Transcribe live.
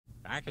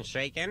I can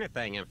shake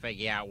anything and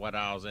figure out what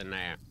all's in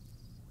there.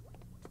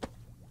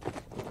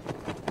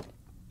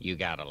 You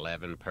got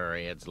 11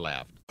 periods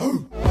left.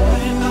 Everyone,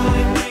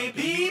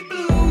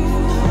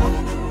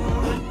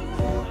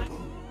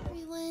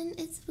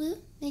 it's Blue.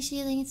 Make sure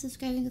you like and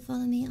subscribe and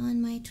follow me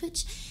on my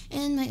Twitch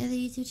and my other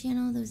YouTube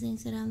channel. Those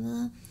links are down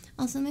below.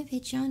 Also my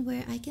Patreon,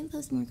 where I can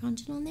post more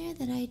content on there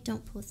that I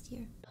don't post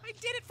here. I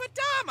did it for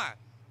Dahmer.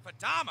 For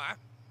Dahmer?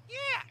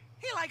 Yeah,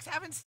 he likes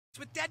having sex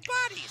with dead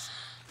bodies.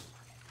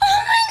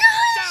 Oh my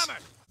gosh! Dahmer!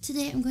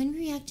 Today I'm going to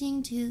be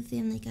reacting to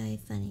Family Guy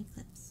funny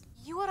clips.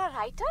 You are a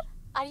writer?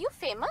 Are you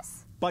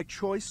famous? By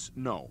choice,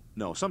 no.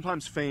 No,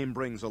 sometimes fame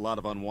brings a lot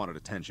of unwanted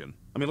attention.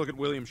 I mean, look at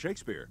William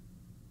Shakespeare.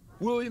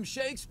 William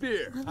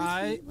Shakespeare.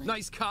 Hi.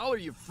 Nice collar,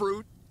 you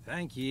fruit.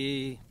 Thank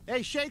ye.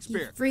 Hey,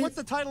 Shakespeare, Fruit. what's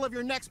the title of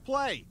your next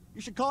play? You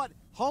should call it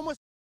Homo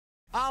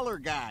Holler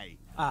Guy.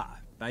 Ah,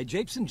 thy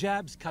japes and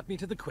jabs cut me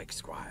to the quick,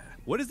 squire.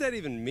 What does that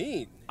even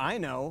mean? I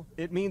know.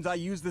 It means I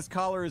use this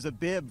collar as a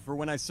bib for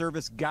when I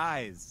service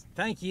guys.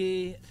 Thank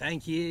ye,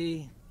 thank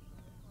ye.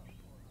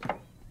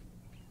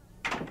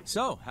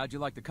 So, how'd you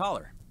like the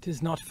collar?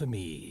 'Tis not for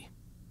me.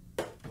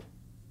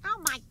 Oh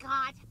my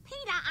God,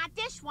 Peter, our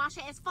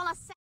dishwasher is full of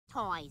sex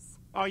toys.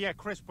 Oh yeah,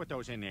 Chris put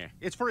those in there.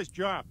 It's for his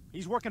job.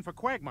 He's working for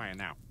Quagmire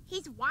now.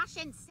 He's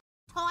washing sex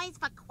toys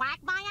for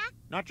Quagmire?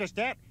 Not just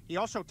that, he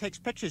also takes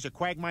pictures of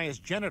Quagmire's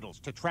genitals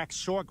to track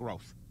sore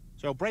growth.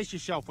 So brace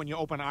yourself when you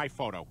open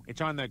iPhoto.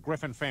 It's on the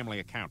Griffin family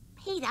account.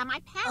 Peter, my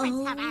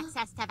parents have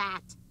access to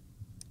that.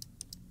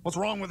 What's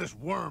wrong with this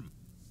worm?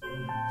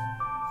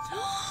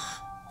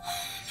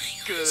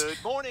 Good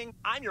morning.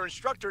 I'm your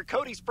instructor,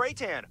 Cody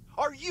Spraytan.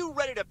 Are you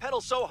ready to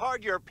pedal so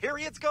hard your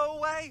periods go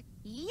away?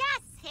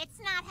 Yes, it's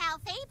not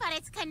healthy, but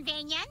it's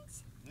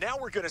convenient. Now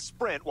we're gonna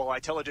sprint while I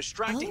tell a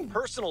distracting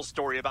personal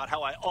story about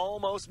how I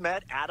almost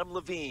met Adam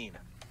Levine.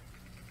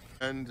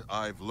 And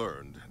I've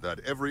learned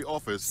that every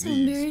office So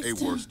needs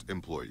embarrassed. a worst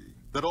employee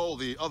that all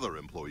the other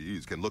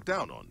employees can look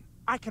down on.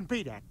 I can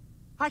be that.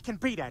 I can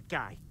be that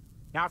guy.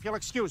 Now, if you'll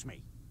excuse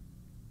me.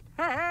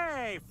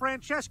 Hey,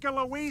 Francesca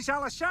Louise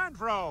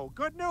Alessandro.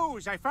 Good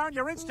news. I found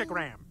your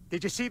Instagram.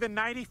 Did you see the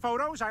 90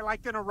 photos I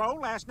liked in a row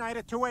last night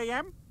at 2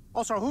 a.m.?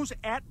 Also, who's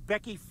at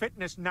Becky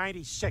Fitness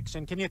 96?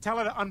 And can you tell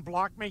her to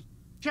unblock me?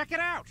 Check it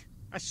out.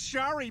 A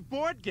sorry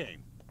board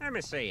game. Let me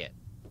see it.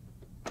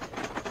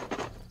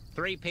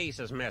 3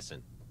 pieces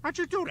missing. How'd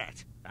you do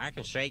that? I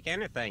can shake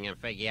anything and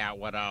figure out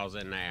what all's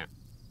in there.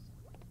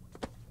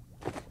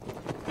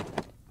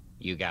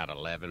 You got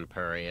 11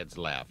 periods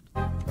left.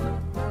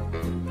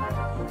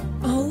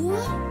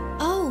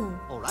 Oh,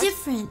 All right,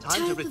 different time to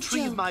type of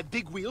retrieve joke. my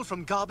big wheel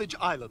from Garbage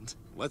Island.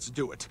 Let's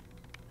do it.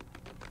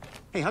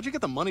 Hey, how'd you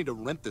get the money to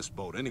rent this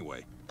boat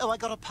anyway? Oh, I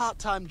got a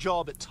part-time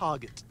job at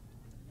Target.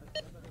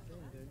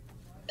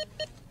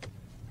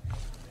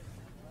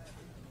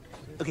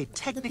 Okay,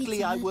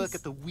 technically I work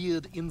at the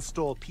weird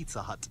in-store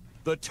Pizza Hut.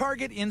 The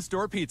Target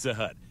in-store Pizza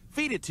Hut.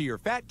 Feed it to your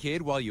fat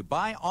kid while you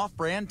buy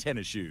off-brand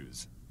tennis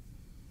shoes.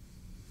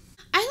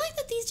 I like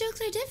that these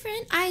jokes are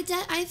different.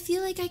 I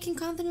feel like I can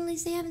confidently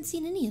say I haven't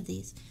seen any of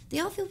these. They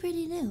all feel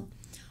pretty new.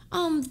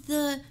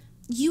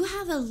 You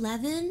have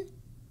 11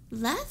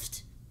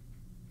 left?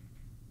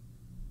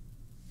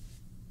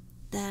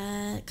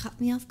 That caught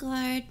me off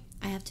guard.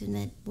 I have to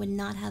admit,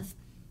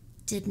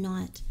 did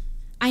not.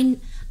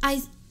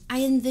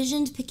 I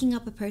envisioned picking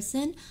up a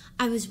person.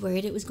 I was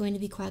worried it was going to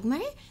be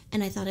Quagmire,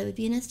 and I thought it would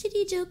be an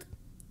STD joke.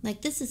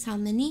 Like, this is how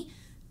many.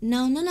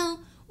 No.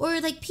 Or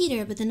like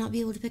Peter, but then not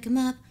be able to pick him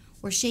up,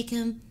 or shake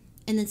him,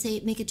 and then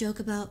make a joke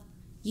about,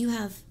 you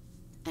have,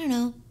 I don't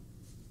know.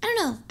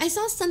 I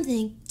saw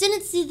something.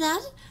 Didn't see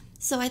that.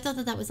 So I thought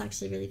that was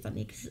actually really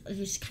funny, because it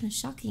was kind of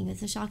shocking.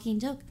 It's a shocking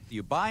joke.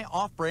 You buy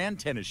off-brand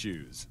tennis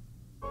shoes.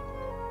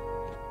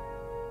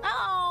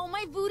 Oh,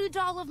 my voodoo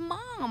doll of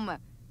mom.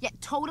 Yeah,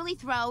 totally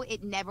throw.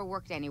 It never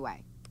worked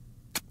anyway.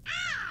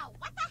 Ow!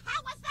 What the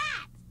hell was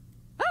that?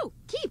 Oh,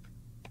 keep.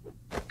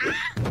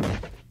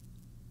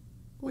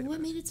 Well,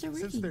 what made it start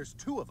working? Since there's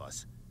 2 of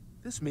us,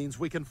 this means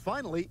we can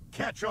finally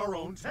catch our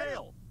own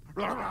tail.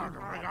 I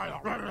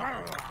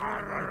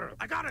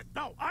got it.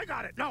 No, I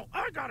got it. No,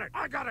 I got it.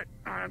 I got it.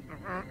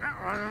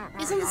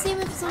 It's on the same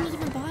if it's on a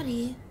different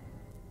body.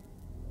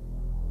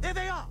 There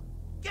they are!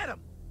 Get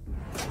them!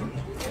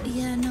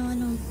 Yeah, no, I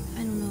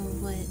don't know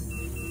what.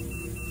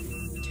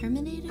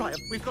 Terminator? Right,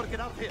 we've got to get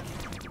out of here.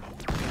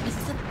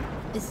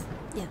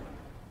 Yeah.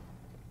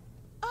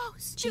 Oh,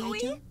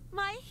 Stewie,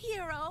 my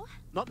hero.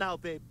 Not now,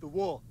 babe. The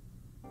war.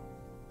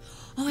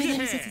 Oh, I thought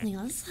you said something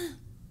else.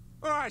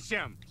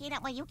 Awesome. Peter,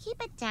 will you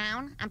keep it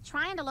down? I'm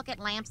trying to look at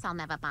lamps I'll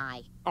never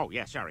buy. Oh,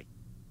 yeah, sorry.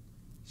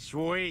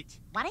 Sweet.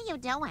 What are you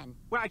doing?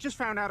 Well, I just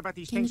found out about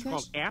these Candy things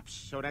called apps,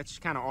 so that's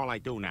kind of all I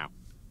do now.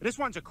 This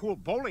one's a cool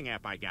bowling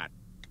app I got.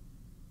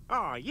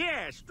 Oh,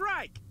 yeah,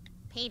 strike.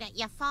 Peter,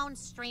 your phone's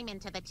streaming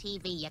to the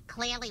TV. You're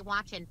clearly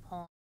watching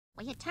porn.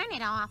 Will you turn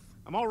it off?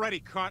 I'm already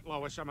caught,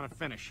 Lois. I'm gonna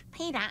finish.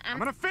 Peter, I'm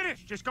gonna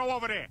finish. Just go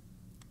over there.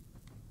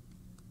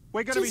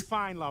 We're gonna be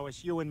fine,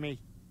 Lois, you and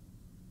me.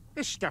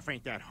 This stuff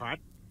ain't that hot.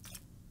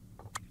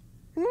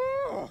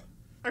 Whoa.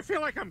 I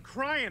feel like I'm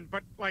crying,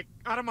 but like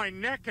out of my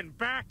neck and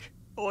back.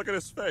 Oh, look at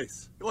his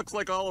face. He looks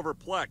like Oliver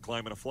Platt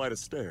climbing a flight of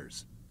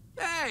stairs.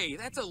 Hey,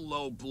 that's a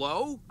low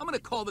blow. I'm gonna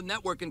call the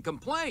network and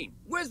complain.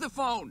 Where's the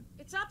phone?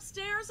 It's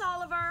upstairs,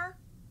 Oliver.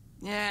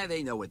 Yeah,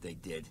 they know what they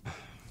did.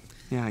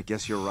 Yeah, I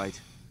guess you're right.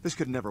 This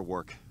could never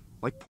work.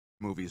 Like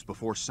movies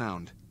before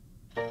sound.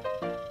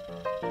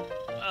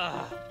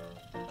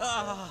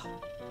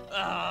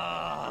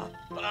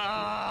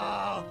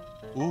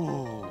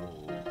 Ooh.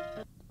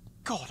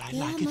 God, I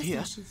like it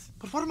here.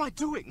 But what am I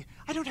doing?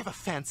 I don't have a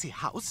fancy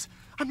house.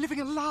 I'm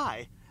living a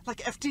lie, like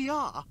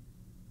FDR.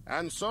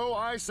 And so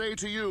I say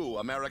to you,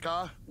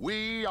 America,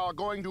 we are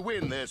going to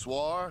win this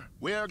war.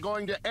 We're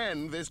going to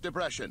end this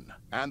depression.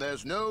 And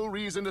there's no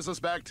reason to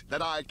suspect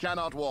that I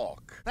cannot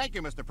walk. Thank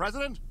you, Mr.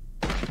 President.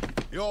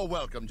 You're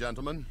welcome,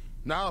 gentlemen.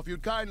 Now, if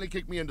you'd kindly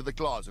kick me into the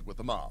closet with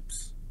the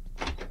mops.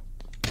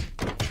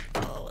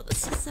 Oh,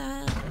 this is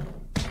sad.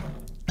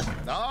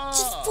 Ah,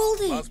 just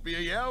fold it. Must be a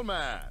Yell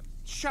man.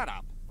 Shut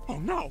up. Oh,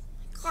 no.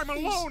 I'm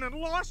alone and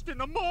lost in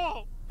the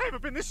mall. I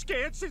haven't been this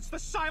scared since the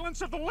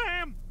Silence of the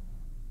Lamb.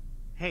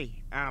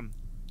 Hey,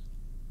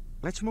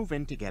 let's move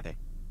in together.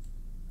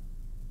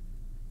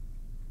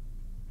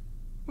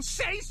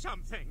 Say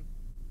something!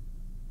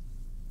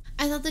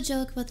 I thought the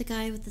joke about the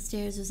guy with the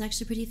stairs was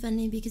actually pretty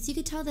funny because you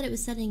could tell that it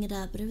was setting it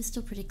up, but it was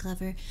still pretty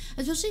clever.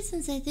 Especially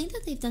since I think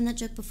that they've done that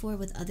joke before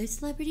with other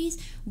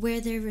celebrities where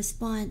their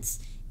response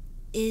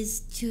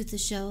is to the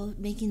show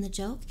making the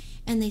joke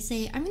and they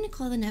say, I'm going to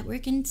call the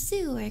network and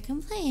sue or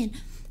complain.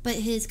 But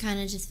his kind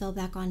of just fell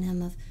back on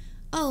him of,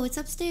 oh, it's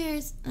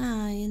upstairs.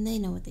 And they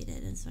know what they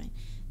did. It's fine.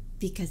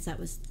 Because that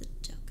was the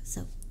joke.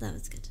 So that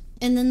was good.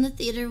 And then the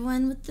theater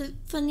one with the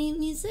funny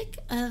music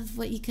of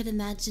what you could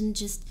imagine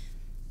just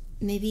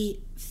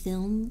maybe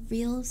film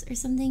reels or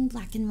something,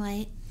 black and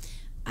white.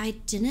 I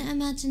didn't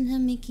imagine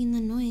him making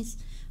the noise.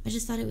 I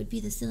just thought it would be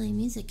the silly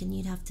music and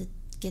you'd have to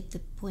get the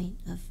point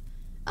of,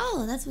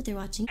 oh, that's what they're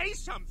watching. Say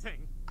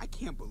something! I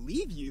can't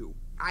believe you.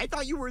 I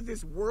thought you were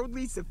this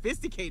worldly,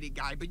 sophisticated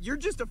guy, but you're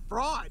just a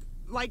fraud.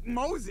 Like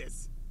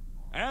Moses.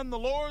 And the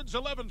Lord's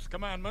 11th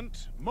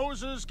commandment,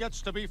 Moses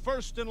gets to be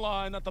first in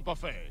line at the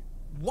buffet.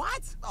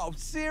 What? Oh,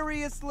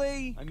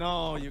 seriously? I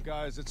know, you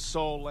guys, it's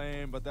so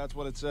lame, but that's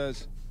what it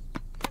says.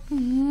 But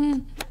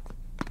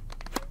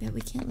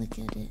we can't look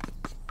at it.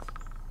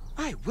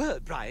 My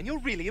word, Brian, you're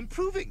really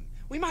improving.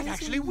 We might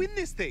actually win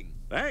this thing.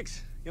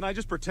 Thanks. You know, I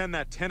just pretend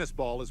that tennis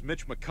ball is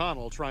Mitch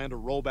McConnell trying to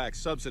roll back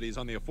subsidies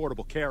on the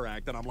Affordable Care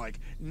Act, and I'm like,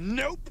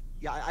 nope.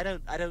 Yeah,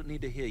 I don't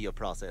need to hear your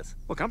process.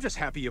 Look, I'm just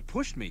happy you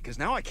pushed me, because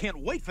now I can't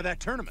wait for that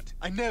tournament.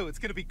 I know, it's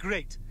gonna be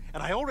great.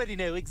 And I already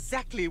know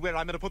exactly where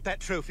I'm gonna put that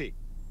trophy.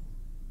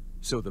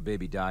 So the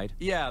baby died?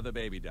 Yeah, the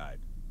baby died.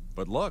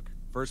 But look,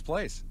 first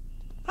place.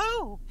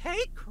 Oh, hey,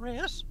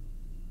 Chris.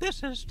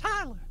 This is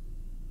Tyler.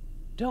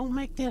 Don't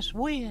make this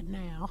weird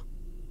now.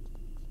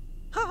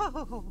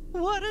 Oh,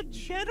 what a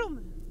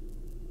gentleman.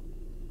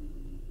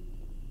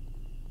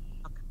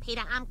 Look,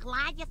 Peter, I'm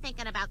glad you're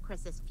thinking about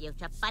Chris's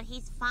future, but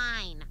he's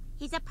fine.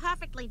 He's a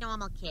perfectly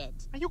normal kid.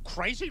 Are you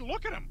crazy?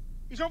 Look at him.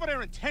 He's over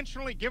there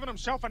intentionally giving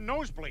himself a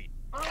nosebleed.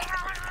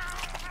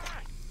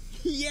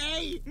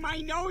 Yay! My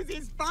nose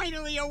is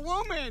finally a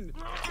woman!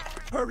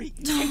 Hurry,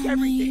 take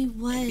everything.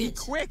 What? And be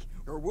quick,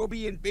 or we'll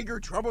be in bigger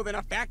trouble than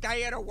a fat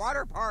guy at a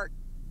water park.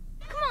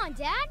 Come on,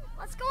 Dad.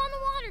 Let's go on the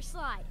water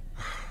slide.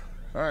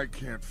 I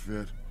can't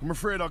fit. I'm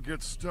afraid I'll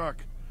get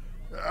stuck.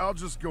 I'll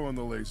just go in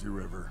the lazy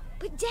river.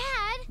 But,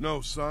 Dad... No,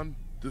 son.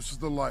 This is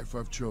the life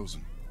I've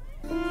chosen.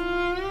 And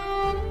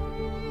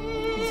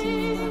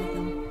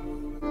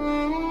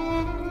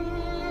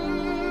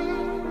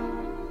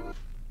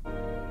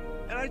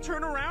I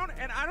turn around,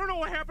 and I don't know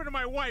what happened to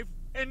my wife,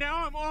 and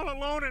now I'm all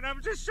alone, and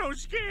I'm just so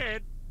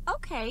scared.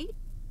 Okay.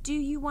 Do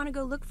you want to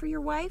go look for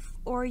your wife,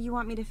 or you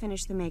want me to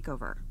finish the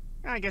makeover?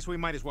 I guess we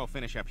might as well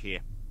finish up here.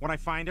 When I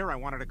find her, I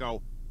want her to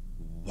go,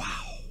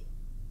 wow.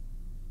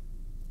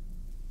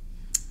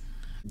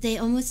 They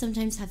almost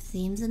sometimes have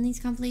themes in these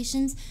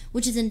compilations,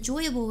 which is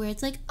enjoyable, where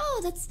it's like,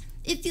 oh,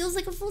 it feels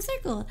like a full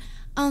circle.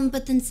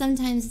 But then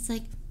sometimes it's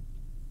like,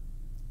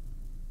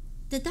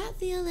 did that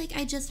feel like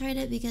I just heard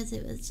it because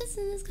it was just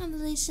in this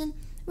compilation?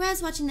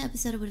 Whereas watching the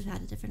episode, it would have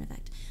had a different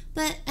effect.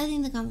 But I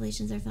think the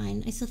compilations are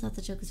fine. I still thought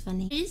the joke was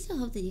funny. I still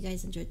hope that you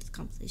guys enjoyed this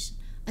compilation.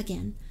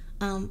 Again,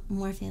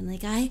 more Family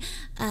Guy.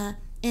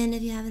 And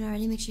if you haven't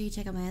already, make sure you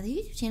check out my other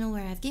YouTube channel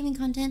where I have gaming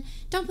content.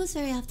 Don't post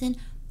very often,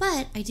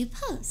 but I do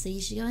post, so you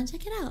should go and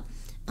check it out.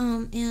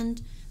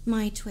 And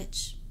my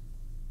Twitch.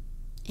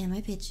 And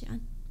my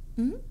Patreon.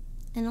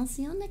 And I'll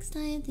see y'all next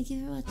time. Thank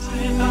you for watching.